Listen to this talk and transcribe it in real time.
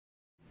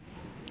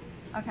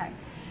Okay.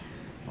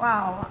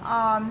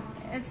 Wow.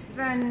 It's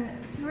been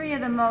 3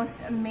 of the most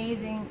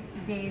amazing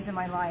days of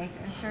my life,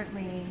 and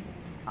certainly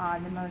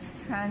the most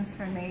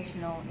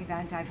transformational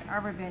event I've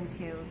ever been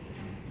to.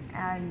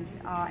 And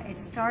it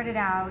started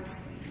out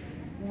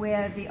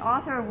with the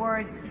Author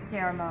Awards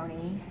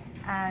ceremony,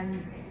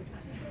 and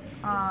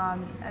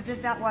as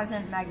if that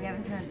wasn't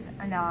magnificent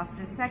enough,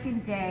 the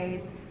second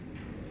day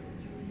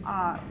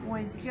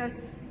was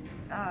just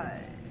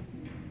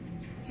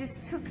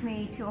took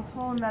me to a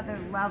whole nother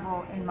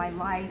level in my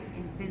life,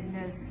 in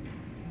business,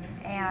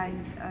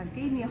 and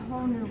gave me a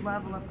whole new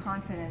level of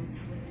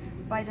confidence.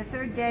 By the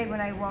third day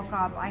when I woke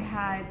up, I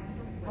had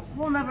a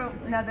whole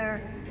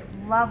another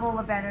level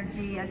of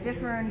energy, a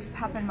different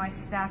pep in my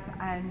step,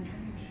 and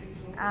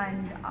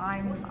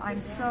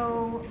I'm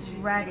so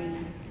ready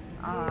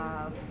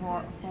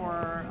for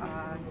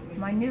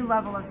my new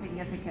level of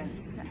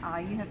significance.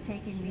 You have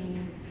taken me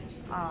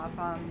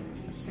from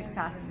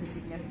success to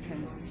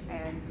significance,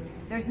 and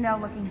there's no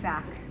looking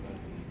back.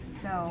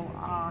 So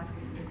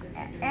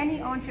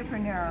any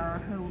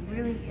entrepreneur who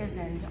really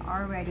isn't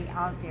already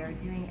out there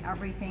doing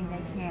everything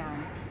they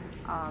can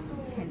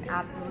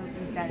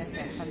absolutely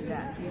benefit from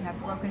this. You have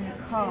broken the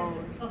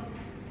code.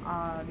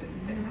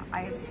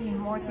 I have seen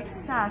more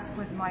success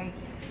with my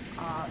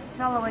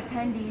fellow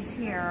attendees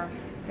here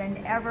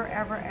than ever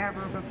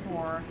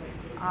before.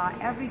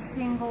 Every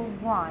single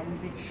one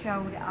that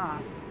showed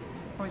up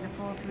for the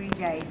full 3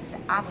 days is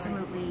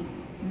absolutely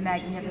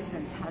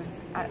magnificent,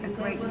 has a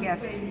great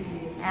gift,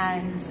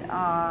 and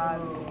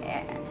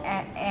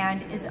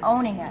is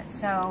owning it.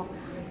 So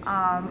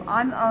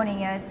I'm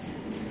owning it.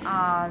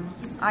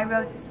 I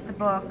wrote the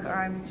book, or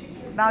I'm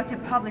about to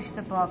publish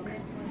the book,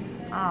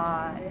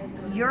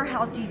 Your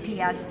Health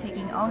GPS,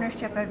 Taking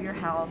Ownership of Your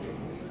Health,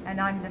 and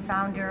I'm the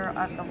founder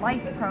of the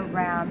Life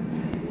program,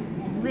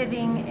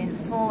 Living in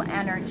Full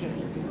Energy.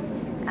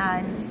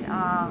 And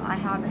I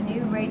have a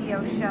new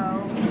radio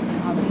show,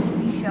 a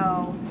weekly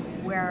show,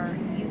 where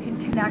you can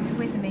connect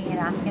with me and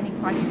ask any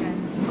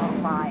questions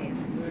live.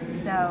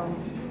 So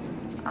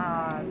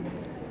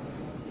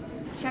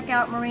check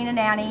out Marina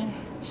Nanny.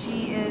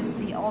 She is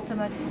the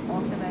ultimate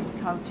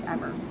coach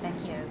ever.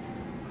 Thank you.